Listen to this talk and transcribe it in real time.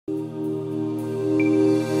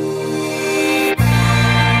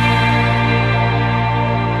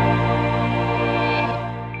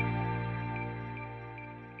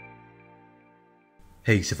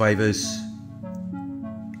Hey survivors,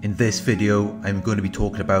 in this video I'm going to be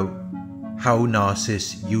talking about how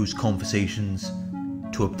narcissists use conversations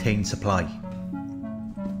to obtain supply.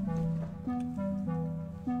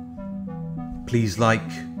 Please like,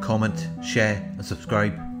 comment, share and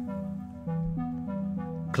subscribe.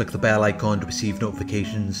 Click the bell icon to receive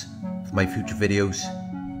notifications for my future videos.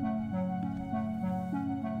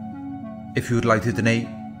 If you would like to donate,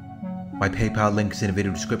 my PayPal link is in the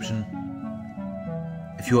video description.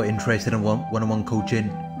 If you are interested in one-on-one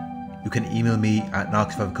coaching, you can email me at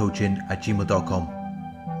narcsurvivorcoaching@gmail.com.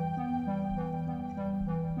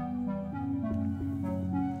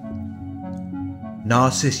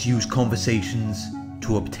 Narcissists use conversations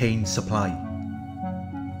to obtain supply.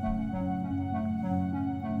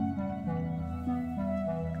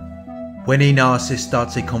 When a narcissist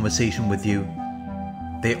starts a conversation with you,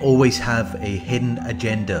 they always have a hidden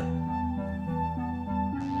agenda.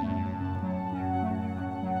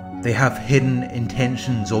 They have hidden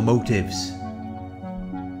intentions or motives.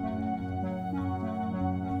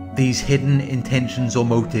 These hidden intentions or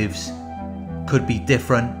motives could be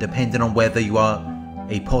different depending on whether you are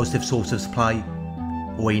a positive source of supply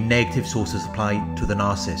or a negative source of supply to the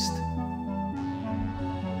narcissist.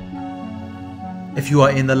 If you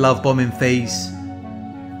are in the love bombing phase,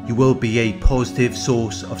 you will be a positive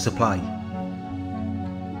source of supply.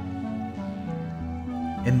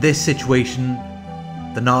 In this situation,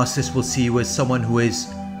 the narcissist will see you as someone who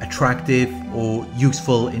is attractive or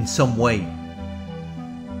useful in some way.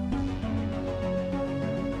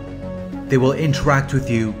 They will interact with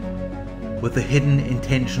you with the hidden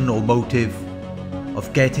intention or motive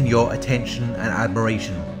of getting your attention and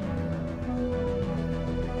admiration.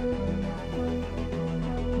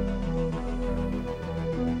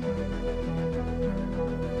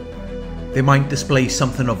 They might display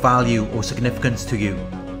something of value or significance to you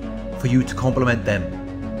for you to compliment them.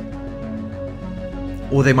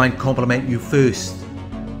 Or they might compliment you first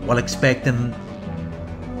while expecting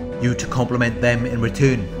you to compliment them in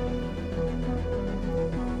return.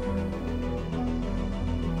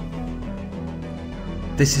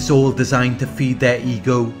 This is all designed to feed their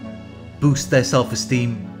ego, boost their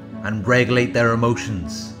self-esteem and regulate their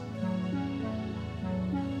emotions.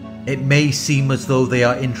 It may seem as though they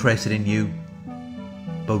are interested in you,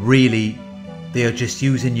 but really they are just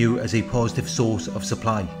using you as a positive source of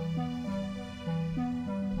supply.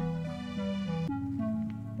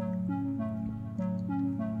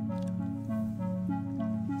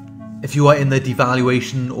 If you are in the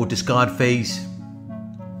devaluation or discard phase,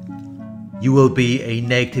 you will be a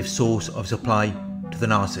negative source of supply to the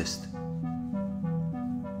narcissist.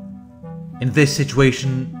 In this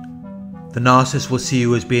situation, the narcissist will see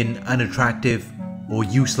you as being unattractive or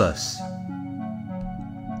useless.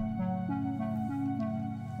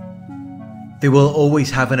 They will always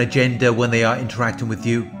have an agenda when they are interacting with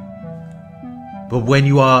you, but when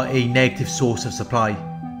you are a negative source of supply,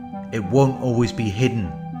 it won't always be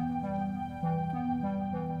hidden.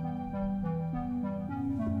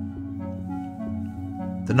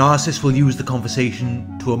 The narcissist will use the conversation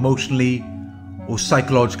to emotionally or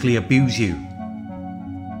psychologically abuse you.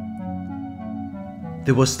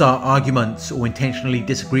 They will start arguments or intentionally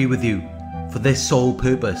disagree with you for this sole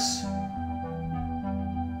purpose.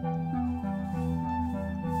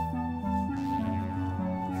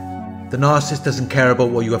 The narcissist doesn't care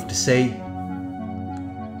about what you have to say.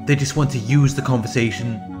 They just want to use the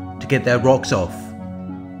conversation to get their rocks off.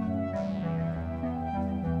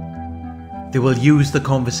 They will use the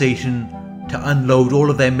conversation to unload all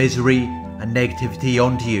of their misery and negativity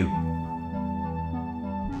onto you.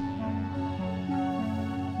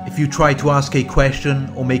 If you try to ask a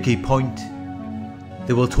question or make a point,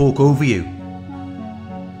 they will talk over you.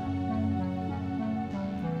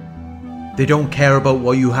 They don't care about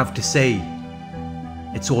what you have to say.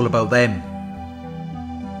 It's all about them.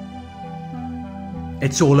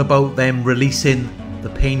 It's all about them releasing the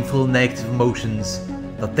painful negative emotions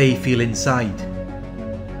that they feel inside.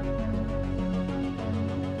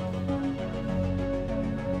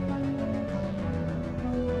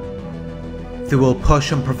 They will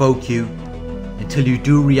push and provoke you until you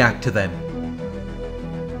do react to them,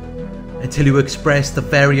 until you express the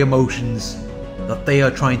very emotions that they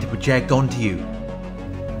are trying to project onto you.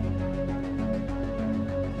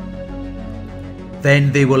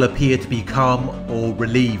 Then they will appear to be calm or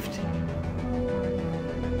relieved,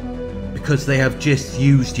 because they have just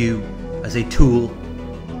used you as a tool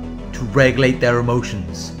to regulate their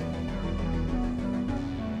emotions.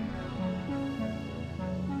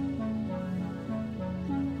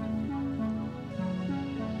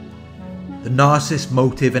 The narcissist's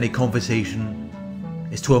motive in a conversation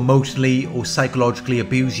is to emotionally or psychologically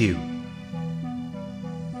abuse you.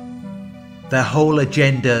 Their whole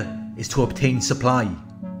agenda is to obtain supply.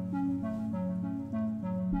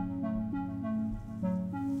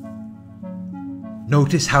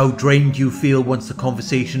 Notice how drained you feel once the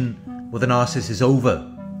conversation with a narcissist is over.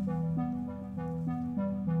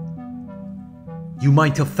 You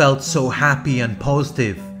might have felt so happy and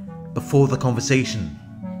positive before the conversation.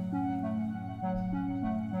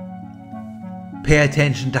 Pay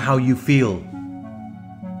attention to how you feel.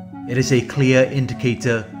 It is a clear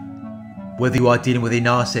indicator whether you are dealing with a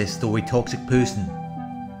narcissist or a toxic person.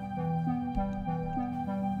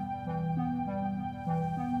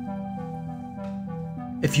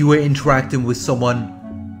 If you are interacting with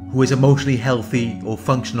someone who is emotionally healthy or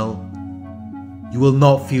functional, you will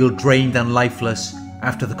not feel drained and lifeless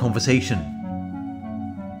after the conversation.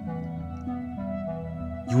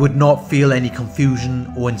 You would not feel any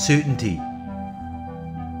confusion or uncertainty.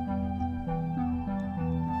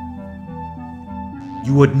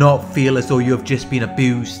 You would not feel as though you have just been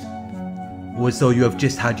abused or as though you have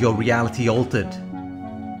just had your reality altered.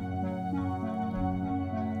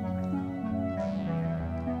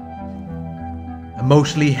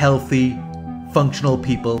 Emotionally healthy, functional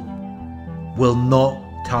people will not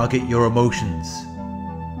target your emotions.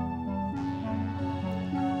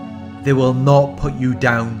 They will not put you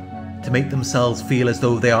down to make themselves feel as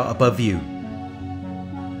though they are above you.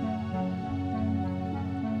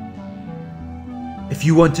 If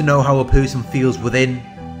you want to know how a person feels within,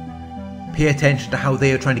 pay attention to how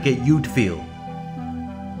they are trying to get you to feel.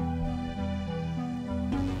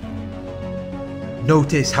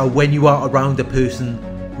 Notice how when you are around a person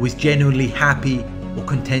who is genuinely happy or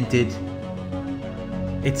contented,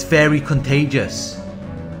 it's very contagious.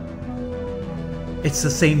 It's the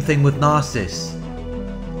same thing with narcissists.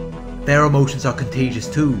 Their emotions are contagious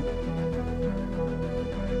too.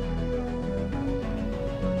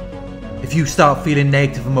 If you start feeling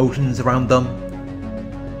negative emotions around them,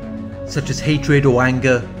 such as hatred or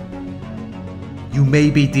anger, you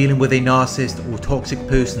may be dealing with a narcissist or toxic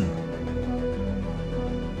person.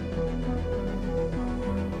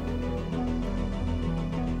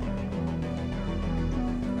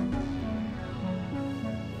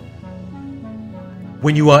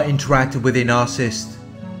 When you are interacting with a narcissist,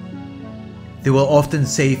 they will often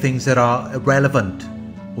say things that are irrelevant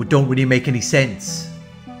or don't really make any sense.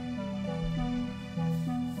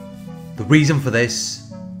 The reason for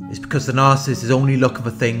this is because the narcissist is only looking for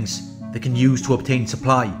things they can use to obtain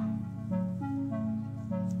supply.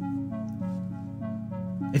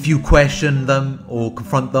 If you question them or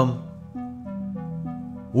confront them,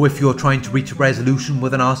 or if you're trying to reach a resolution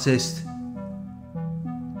with a narcissist,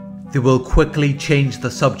 they will quickly change the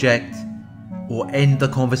subject or end the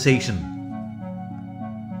conversation.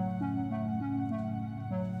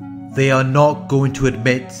 They are not going to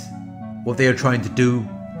admit what they are trying to do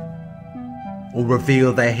or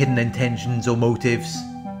reveal their hidden intentions or motives.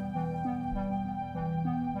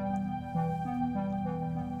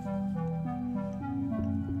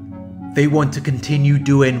 They want to continue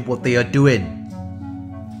doing what they are doing.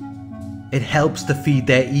 It helps to feed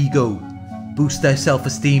their ego, boost their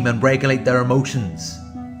self-esteem and regulate their emotions.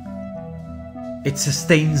 It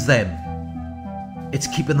sustains them. It's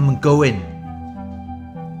keeping them going.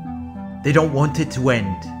 They don't want it to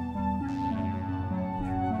end.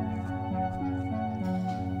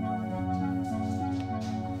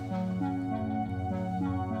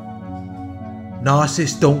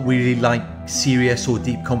 Narcissists don't really like serious or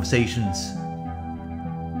deep conversations.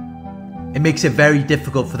 It makes it very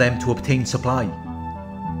difficult for them to obtain supply.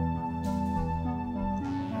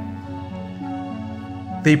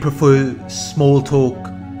 They prefer small talk,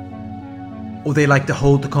 or they like to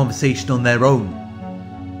hold the conversation on their own,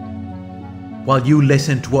 while you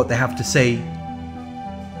listen to what they have to say,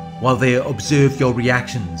 while they observe your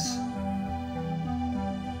reactions.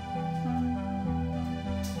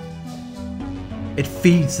 It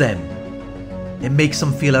feeds them. It makes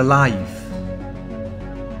them feel alive.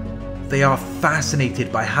 They are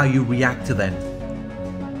fascinated by how you react to them,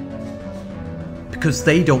 because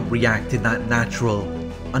they don't react in that natural,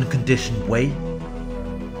 unconditioned way.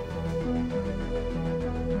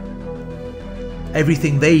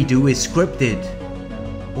 Everything they do is scripted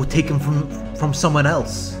or taken from someone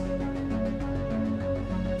else.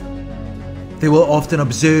 They will often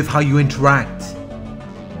observe how you interact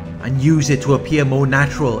and use it to appear more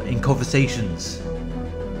natural in conversations.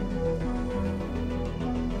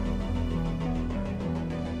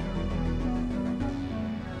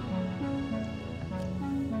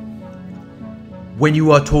 When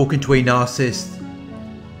you are talking to a narcissist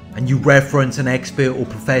and you reference an expert or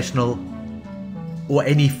professional, or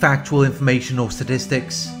any factual information or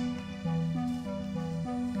statistics.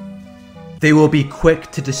 They will be quick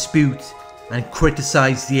to dispute and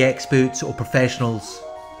criticize the experts or professionals,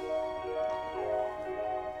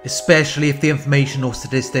 especially if the information or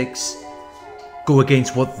statistics go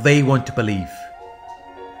against what they want to believe,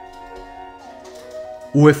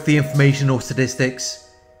 or if the information or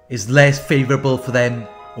statistics is less favourable for them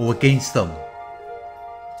or against them.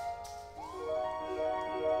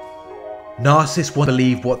 Narcissists want to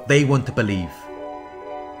believe what they want to believe,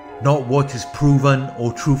 not what is proven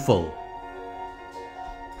or truthful.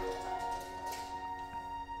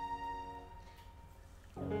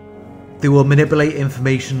 They will manipulate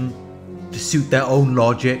information to suit their own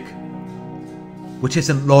logic, which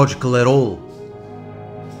isn't logical at all.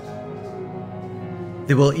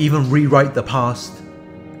 They will even rewrite the past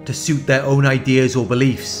to suit their own ideas or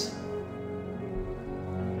beliefs.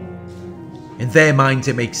 In their minds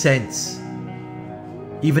it makes sense,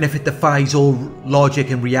 even if it defies all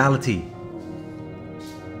logic and reality.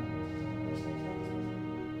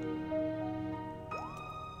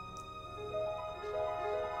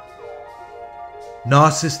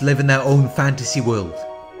 Narcissists live in their own fantasy world,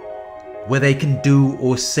 where they can do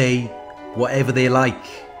or say whatever they like.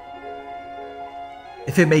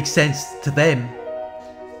 If it makes sense to them,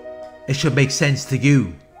 it should make sense to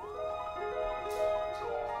you.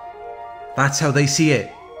 That's how they see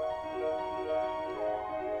it.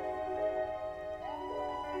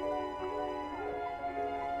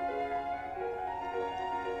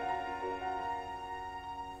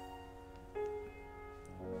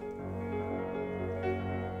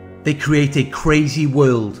 They create a crazy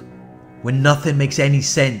world where nothing makes any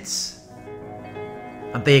sense,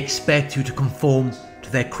 and they expect you to conform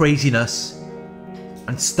to their craziness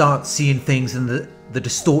and start seeing things in the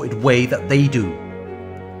distorted way that they do.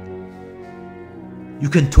 You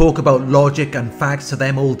can talk about logic and facts to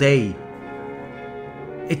them all day.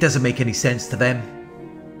 It doesn't make any sense to them.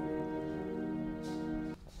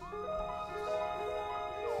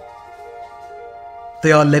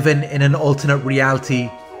 They are living in an alternate reality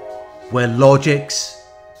where logic,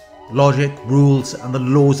 rules and the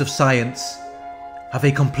laws of science have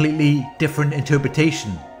a completely different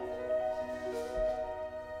interpretation.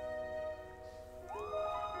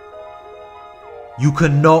 You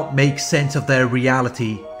cannot make sense of their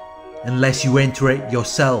reality unless you enter it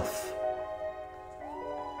yourself.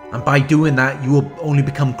 And by doing that, you will only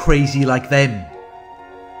become crazy like them.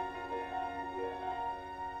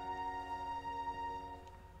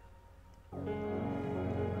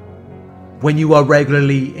 When you are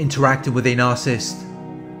regularly interacting with a narcissist,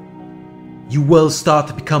 you will start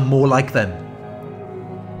to become more like them.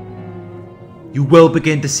 You will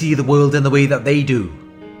begin to see the world in the way that they do.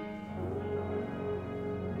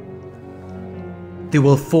 They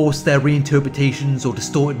will force their reinterpretations or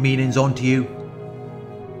distorted meanings onto you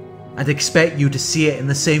and expect you to see it in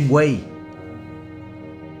the same way.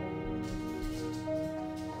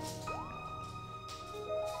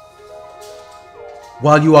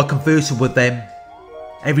 While you are conversing with them,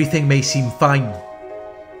 everything may seem fine,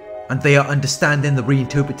 and they are understanding the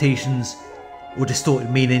reinterpretations or distorted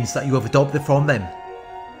meanings that you have adopted from them.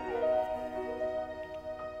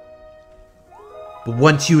 But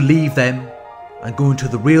once you leave them and go into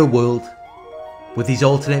the real world with these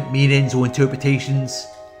alternate meanings or interpretations,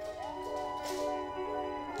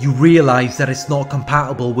 you realise that it's not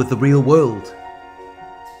compatible with the real world.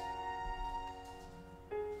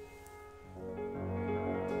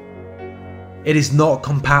 It is not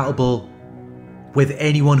compatible with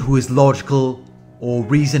anyone who is logical or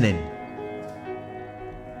reasoning.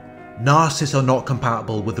 Narcissists are not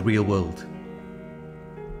compatible with the real world.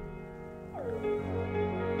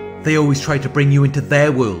 They always try to bring you into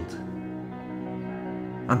their world.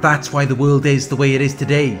 And that's why the world is the way it is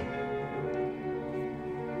today.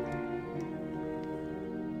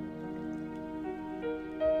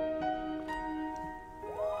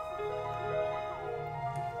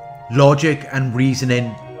 Logic and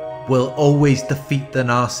reasoning will always defeat the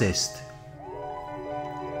narcissist.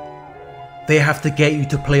 They have to get you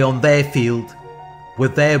to play on their field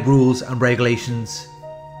with their rules and regulations.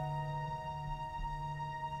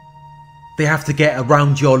 They have to get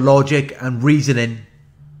around your logic and reasoning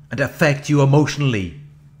and affect you emotionally.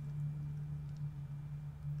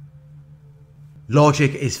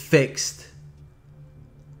 Logic is fixed.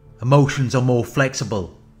 Emotions are more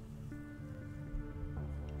flexible.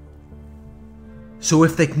 So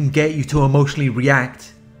if they can get you to emotionally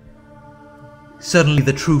react, suddenly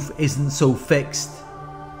the truth isn't so fixed.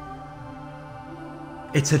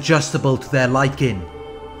 It's adjustable to their liking.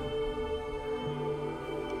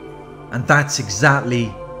 And that's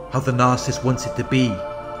exactly how the narcissist wants it to be.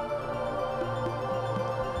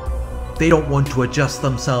 They don't want to adjust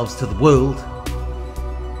themselves to the world.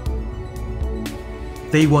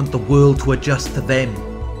 They want the world to adjust to them.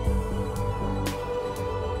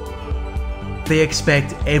 They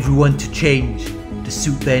expect everyone to change to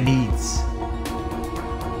suit their needs.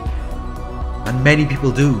 And many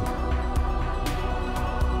people do.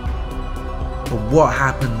 But what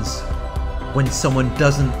happens when someone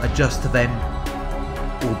doesn't adjust to them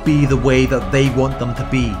or be the way that they want them to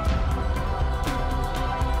be?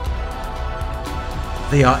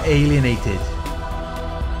 They are alienated.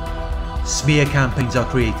 Smear campaigns are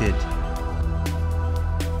created.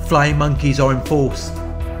 Flying monkeys are enforced.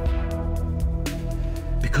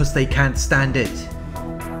 Because they can't stand it.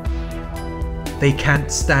 They can't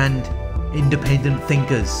stand independent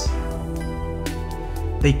thinkers.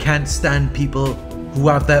 They can't stand people who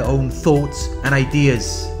have their own thoughts and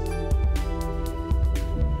ideas.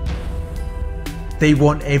 They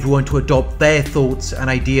want everyone to adopt their thoughts and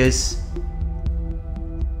ideas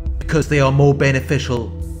because they are more beneficial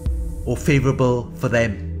or favourable for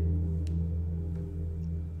them.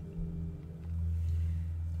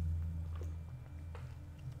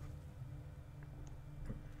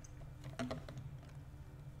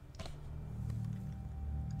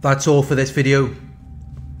 That's all for this video.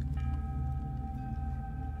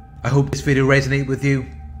 I hope this video resonated with you.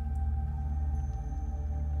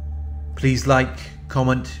 Please like,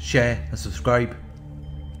 comment, share and subscribe.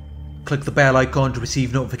 Click the bell icon to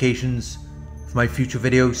receive notifications for my future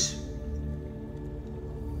videos.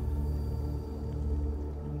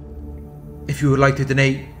 If you would like to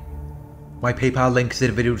donate, my PayPal link is in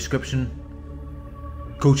the video description.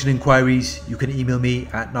 Coaching inquiries, you can email me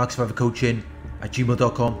at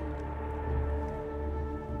narcsurvivorcoaching@gmail.com.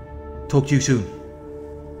 Talk to you soon.